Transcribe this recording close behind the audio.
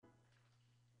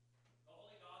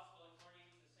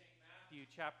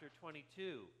Matthew chapter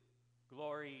 22.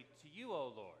 Glory to you,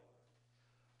 O Lord.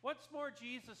 Once more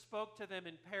Jesus spoke to them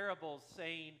in parables,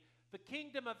 saying, "The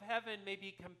kingdom of heaven may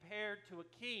be compared to a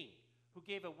king who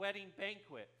gave a wedding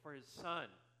banquet for his son.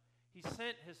 He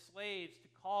sent his slaves to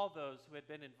call those who had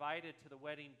been invited to the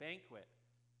wedding banquet,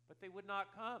 but they would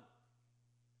not come.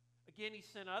 Again he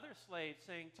sent other slaves,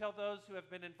 saying, 'Tell those who have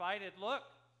been invited, look,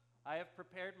 I have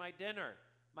prepared my dinner.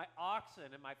 My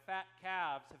oxen and my fat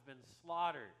calves have been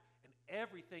slaughtered, and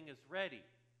everything is ready.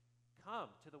 Come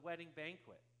to the wedding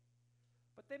banquet.'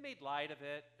 But they made light of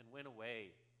it and went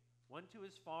away, one to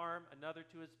his farm, another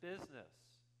to his business,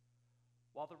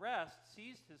 while the rest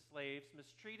seized his slaves,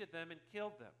 mistreated them, and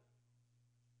killed them.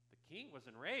 The king was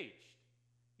enraged.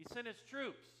 He sent his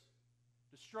troops,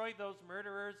 destroyed those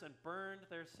murderers, and burned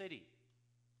their city.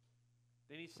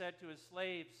 Then he said to his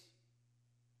slaves,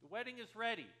 'The wedding is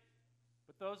ready,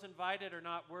 but those invited are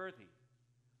not worthy.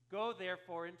 Go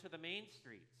therefore into the main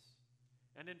streets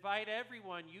and invite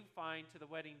everyone you find to the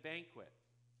wedding banquet.'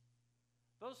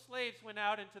 Those slaves went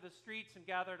out into the streets and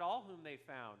gathered all whom they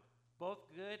found, both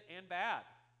good and bad.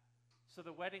 So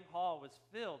the wedding hall was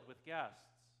filled with guests.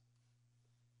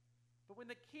 But when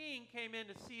the king came in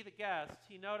to see the guests,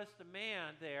 he noticed a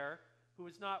man there who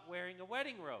was not wearing a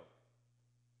wedding robe.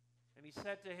 And he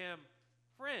said to him,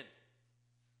 'Friend,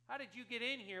 how did you get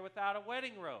in here without a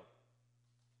wedding robe?'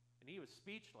 And he was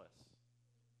speechless.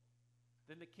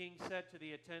 Then the king said to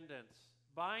the attendants,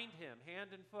 'Bind him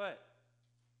hand and foot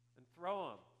and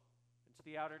throw him into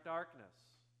the outer darkness,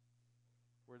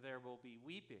 where there will be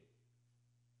weeping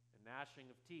and gnashing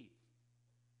of teeth.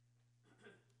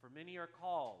 For many are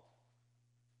called,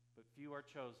 but few are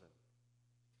chosen.'"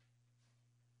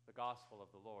 The gospel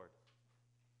of the Lord.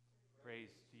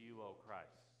 Praise to you, O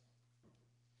Christ.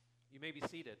 You may be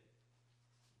seated.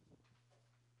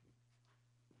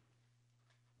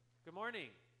 Good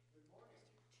morning. Good morning.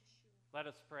 Let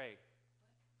us pray.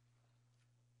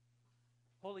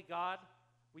 Holy God,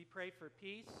 we pray for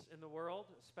peace in the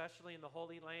world, especially in the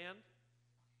Holy Land,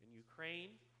 in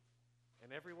Ukraine,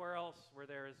 and everywhere else where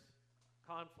there is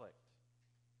conflict.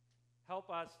 Help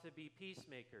us to be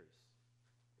peacemakers.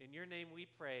 In your name we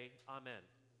pray, amen.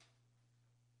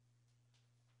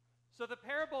 So the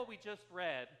parable we just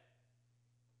read,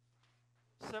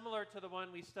 similar to the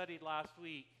one we studied last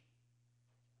week,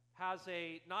 has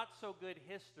a not-so-good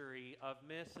history of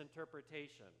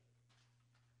misinterpretation.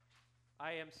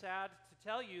 I am sad to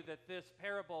tell you that this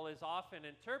parable is often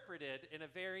interpreted in a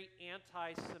very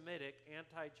anti-Semitic,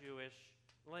 anti-Jewish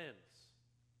lens.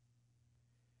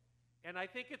 And I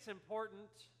think it's important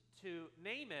to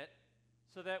name it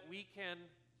so that we can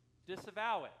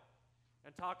disavow it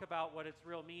and talk about what its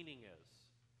real meaning is.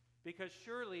 Because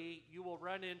surely you will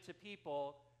run into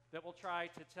people that will try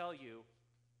to tell you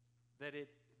that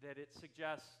it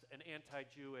suggests an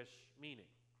anti-Jewish meaning.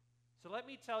 So let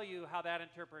me tell you how that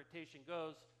interpretation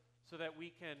goes so that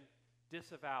we can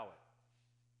disavow it.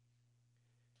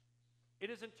 It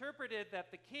is interpreted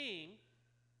that the king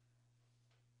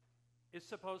is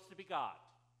supposed to be God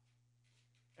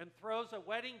and throws a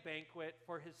wedding banquet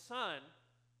for his son,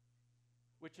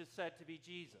 which is said to be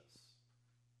Jesus.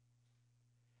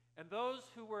 And those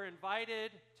who were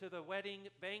invited to the wedding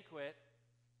banquet,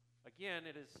 again,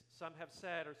 it is, some have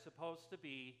said, are supposed to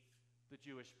be the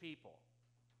Jewish people.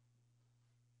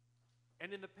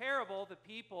 And in the parable, the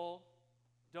people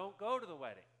don't go to the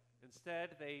wedding.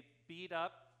 Instead, they beat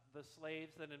up the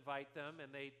slaves that invite them,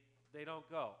 and they don't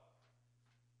go.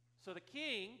 So the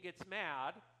king gets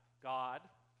mad, God,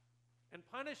 and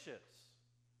punishes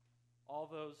all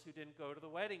those who didn't go to the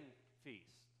wedding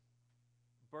feast,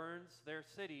 burns their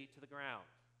city to the ground.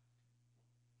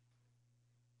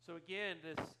 So again,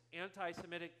 this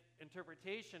anti-Semitic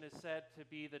interpretation is said to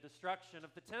be the destruction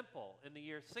of the temple in the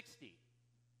year 60,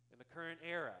 in the current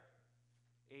era,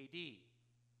 AD,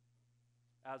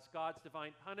 as God's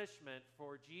divine punishment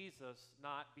for Jesus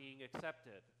not being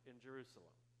accepted in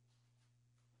Jerusalem.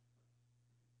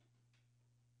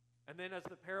 And then as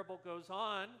the parable goes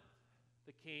on,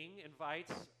 the king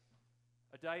invites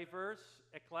a diverse,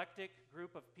 eclectic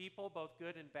group of people, both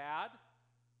good and bad,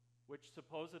 which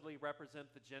supposedly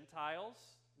represent the Gentiles,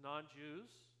 non-Jews,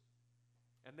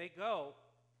 and they go.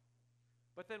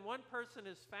 But then one person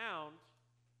is found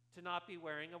to not be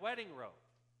wearing a wedding robe.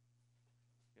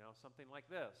 Something like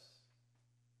this.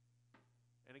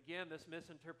 And again, this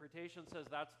misinterpretation says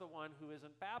that's the one who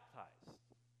isn't baptized,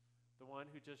 the one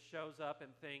who just shows up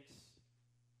and thinks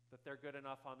that they're good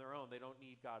enough on their own. They don't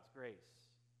need God's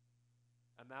grace.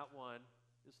 And that one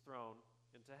is thrown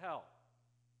into hell.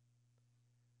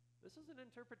 This is an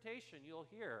interpretation you'll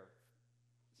hear,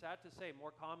 sad to say,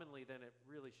 more commonly than it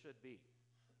really should be.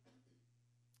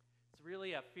 It's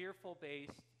really a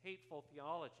fearful-based, hateful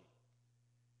theology.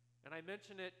 And I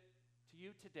mention it to you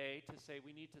today to say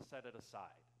we need to set it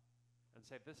aside and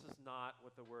say this is not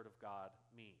what the Word of God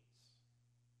means.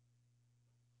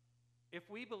 If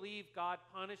we believe God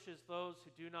punishes those who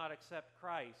do not accept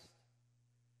Christ,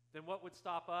 then what would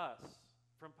stop us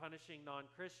from punishing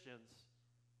non-Christians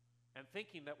and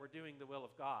thinking that we're doing the will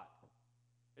of God?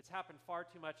 It's happened far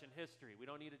too much in history. We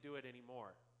don't need to do it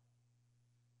anymore.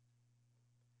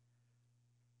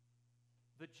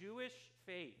 The Jewish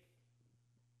faith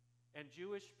and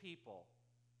Jewish people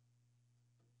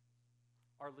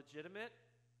are legitimate,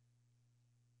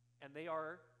 and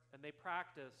they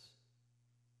practice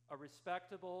a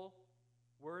respectable,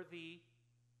 worthy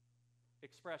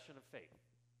expression of faith.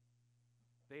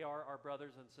 They are our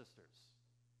brothers and sisters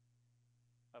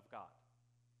of God.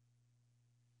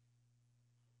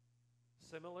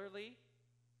 Similarly,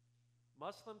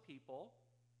 Muslim people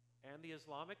and the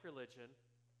Islamic religion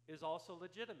is also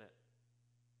legitimate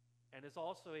and is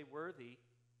also a worthy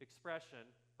expression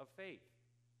of faith.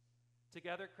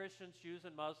 Together, Christians, Jews,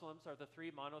 and Muslims are the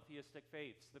three monotheistic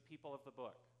faiths, the people of the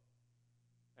book.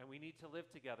 And we need to live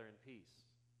together in peace.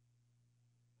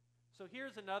 So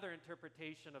here's another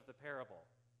interpretation of the parable.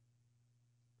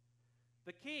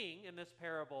 The king in this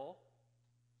parable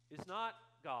is not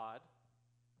God,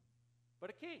 but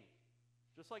a king,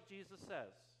 just like Jesus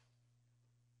says.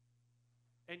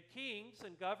 And kings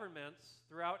and governments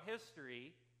throughout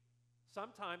history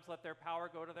sometimes let their power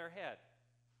go to their head.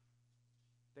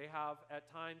 They have, at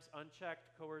times,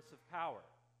 unchecked coercive power,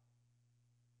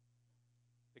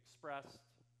 expressed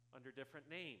under different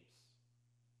names.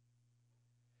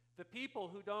 The people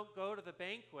who don't go to the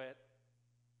banquet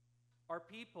are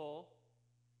people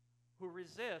who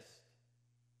resist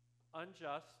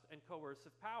unjust and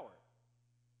coercive power.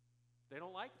 They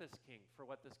don't like this king for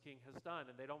what this king has done,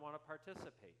 and they don't want to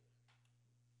participate.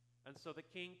 And so the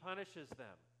king punishes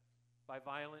them by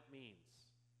violent means,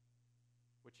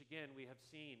 which again we have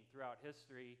seen throughout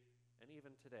history and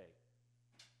even today.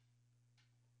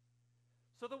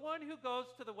 So the one who goes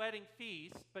to the wedding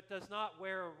feast but does not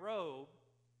wear a robe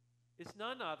is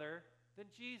none other than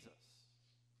Jesus.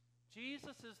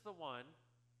 Jesus is the one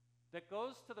that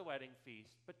goes to the wedding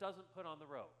feast but doesn't put on the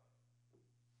robe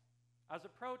as a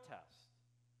protest,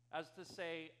 as to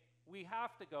say, we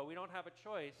have to go, we don't have a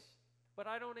choice, but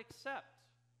I don't accept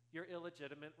your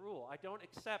illegitimate rule. I don't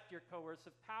accept your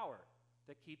coercive power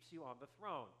that keeps you on the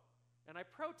throne, and I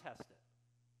protest it.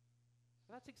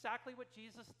 And that's exactly what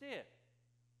Jesus did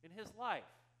in his life.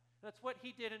 That's what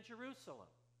he did in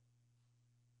Jerusalem.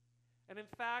 And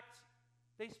in fact,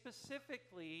 they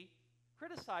specifically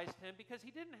criticized him because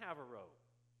he didn't have a robe.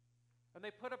 And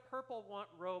they put a purple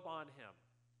robe on him.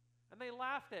 And they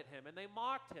laughed at him, and they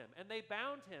mocked him, and they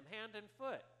bound him hand and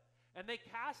foot. And they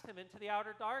cast him into the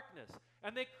outer darkness.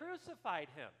 And they crucified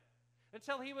him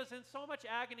until he was in so much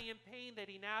agony and pain that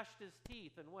he gnashed his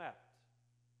teeth and wept.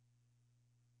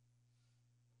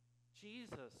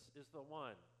 Jesus is the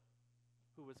one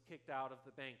who was kicked out of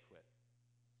the banquet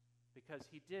because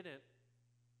he didn't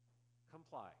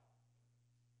comply.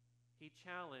 He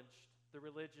challenged the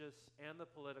religious and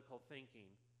the political thinking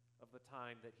of the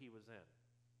time that he was in.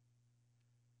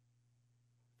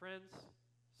 Friends,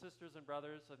 sisters and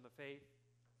brothers in the faith,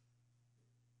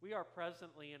 we are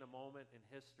presently in a moment in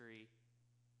history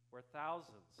where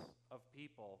thousands of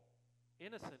people,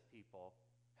 innocent people,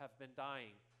 have been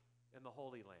dying in the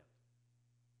Holy Land,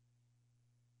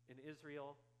 in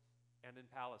Israel and in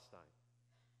Palestine.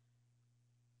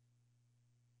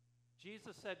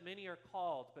 Jesus said, "Many are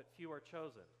called, but few are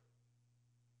chosen."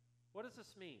 What does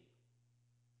this mean?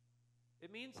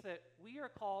 It means that we are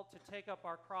called to take up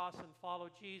our cross and follow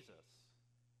Jesus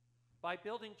by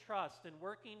building trust and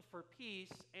working for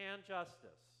peace and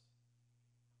justice.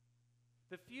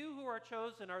 The few who are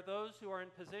chosen are those who are in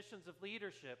positions of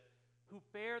leadership who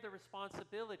bear the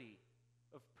responsibility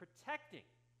of protecting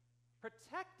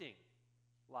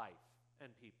life and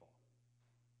people.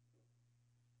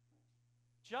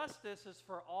 Justice is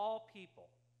for all people,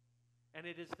 and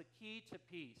it is the key to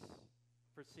peace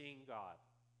for seeing God.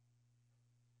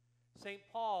 St.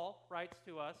 Paul writes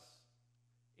to us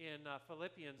in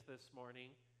Philippians this morning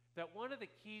that one of the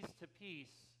keys to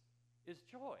peace is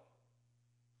joy,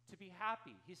 to be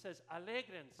happy. He says,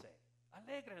 alégrense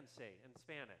in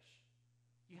Spanish.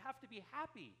 You have to be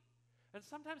happy. And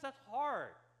sometimes that's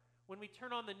hard when we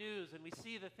turn on the news and we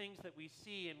see the things that we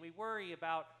see and we worry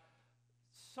about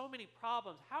so many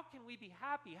problems. How can we be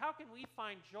happy? How can we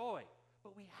find joy?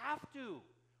 But we have to.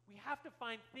 We have to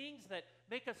find things that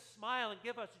make us smile and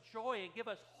give us joy and give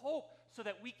us hope so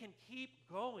that we can keep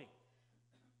going.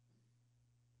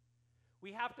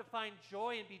 We have to find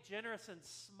joy and be generous and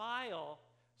smile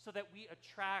so that we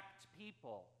attract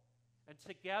people. And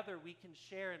together we can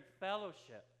share in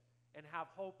fellowship and have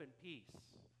hope and peace.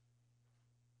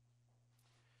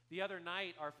 The other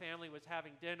night, our family was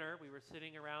having dinner. We were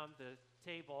sitting around the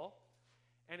table,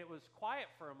 and it was quiet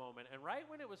for a moment. And right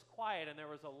when it was quiet and there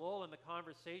was a lull in the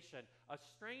conversation, a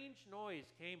strange noise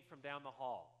came from down the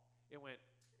hall. It went,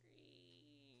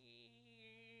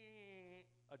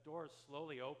 a door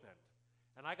slowly opened,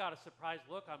 and I got a surprised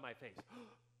look on my face.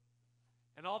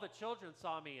 And all the children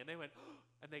saw me, and they went,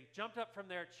 and they jumped up from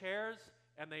their chairs,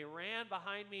 and they ran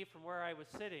behind me from where I was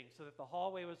sitting so that the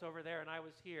hallway was over there and I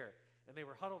was here. And they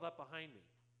were huddled up behind me,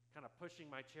 kind of pushing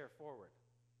my chair forward.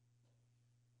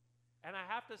 And I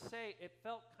have to say, it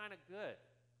felt kind of good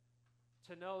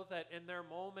to know that in their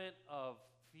moment of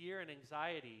fear and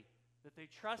anxiety, that they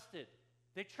trusted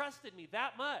me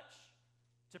that much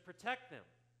to protect them.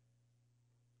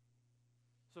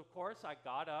 So, of course, I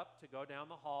got up to go down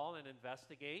the hall and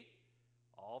investigate.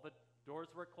 All the doors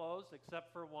were closed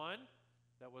except for one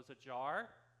that was ajar.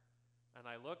 And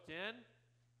I looked in,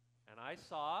 and I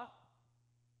saw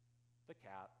the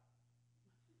cat.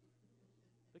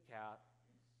 The cat.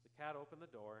 The cat opened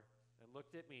the door and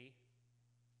looked at me.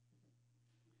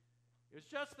 It was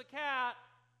just the cat.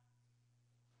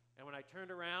 And when I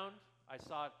turned around, I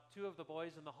saw two of the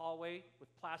boys in the hallway with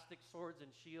plastic swords and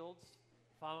shields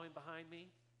following behind me.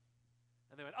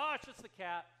 And they went, "Oh, it's just the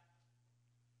cat."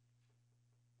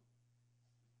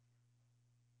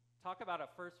 Talk about a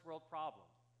first world problem.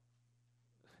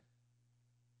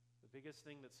 The biggest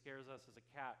thing that scares us is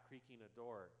a cat creaking a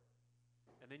door.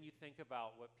 And then you think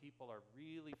about what people are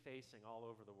really facing all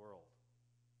over the world.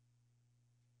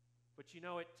 But you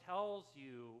know, it tells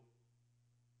you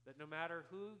that no matter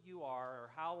who you are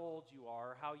or how old you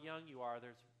are or how young you are,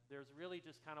 there's really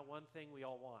just kind of one thing we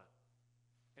all want.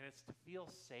 And it's to feel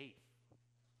safe.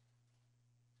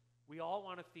 We all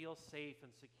want to feel safe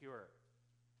and secure.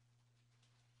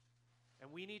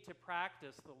 And we need to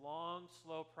practice the long,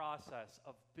 slow process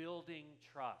of building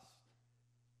trust,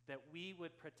 that we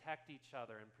would protect each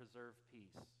other and preserve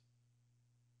peace.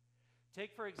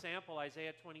 Take, for example,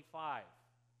 Isaiah 25,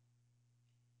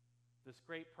 this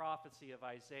great prophecy of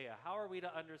Isaiah. How are we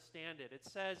to understand it? It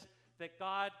says that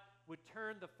God would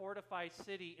turn the fortified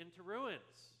city into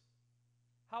ruins.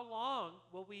 How long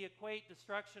will we equate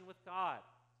destruction with God?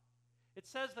 It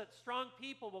says that strong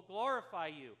people will glorify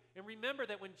you. And remember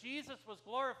that when Jesus was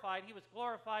glorified, he was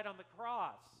glorified on the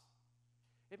cross.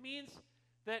 It means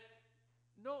that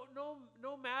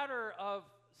no matter of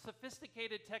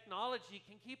sophisticated technology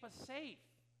can keep us safe.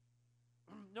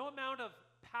 No amount of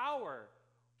power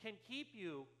can keep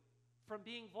you from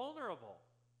being vulnerable.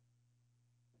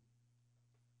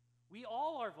 We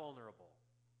all are vulnerable.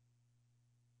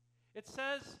 It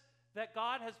says that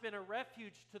God has been a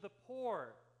refuge to the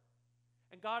poor,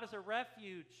 and God is a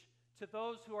refuge to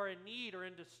those who are in need or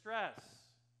in distress.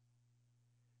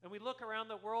 And we look around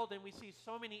the world and we see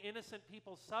so many innocent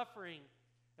people suffering,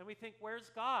 and we think,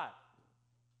 where's God?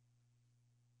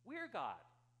 We're God.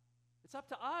 It's up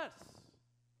to us.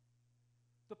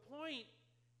 The point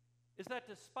is that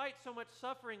despite so much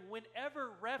suffering, whenever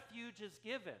refuge is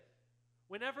given,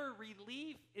 whenever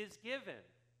relief is given,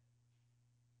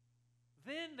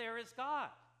 then there is God.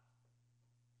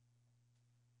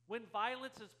 When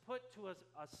violence is put to a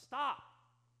stop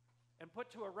and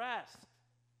put to a rest,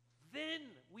 then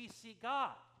we see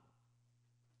God.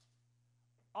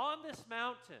 On this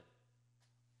mountain,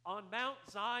 on Mount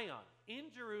Zion, in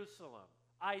Jerusalem,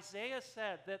 Isaiah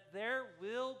said that there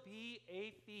will be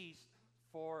a feast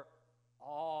for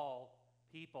all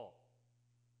people.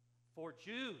 For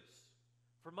Jews,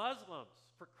 for Muslims,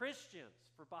 for Christians,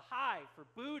 for Baha'i, for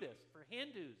Buddhists, for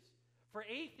Hindus, for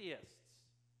atheists.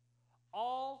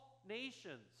 All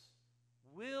nations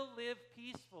will live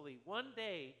peacefully one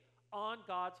day on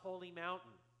God's holy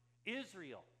mountain.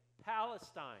 Israel,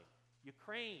 Palestine,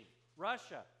 Ukraine,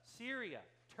 Russia, Syria,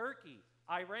 Turkey,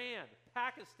 Iran,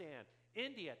 Pakistan,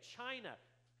 India, China,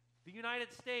 the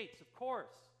United States, of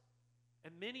course,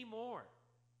 and many more.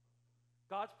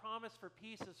 God's promise for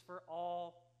peace is for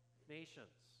all nations.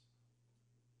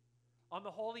 On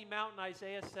the holy mountain,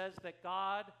 Isaiah says that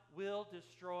God will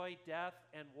destroy death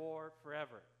and war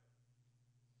forever.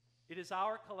 It is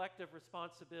our collective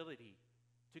responsibility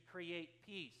to create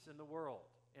peace in the world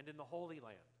and in the Holy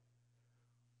Land.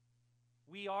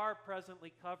 We are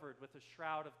presently covered with a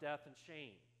shroud of death and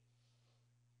shame.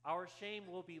 Our shame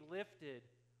will be lifted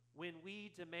when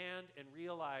we demand and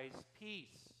realize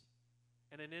peace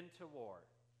and an end to war.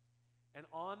 And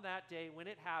on that day, when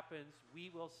it happens, we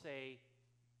will say,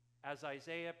 as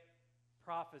Isaiah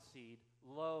prophesied,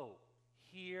 "Lo,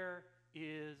 here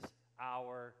is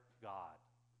our God.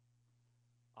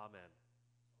 Amen.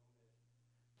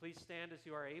 Please stand as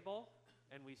you are able,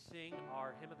 and we sing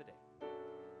our hymn of the day.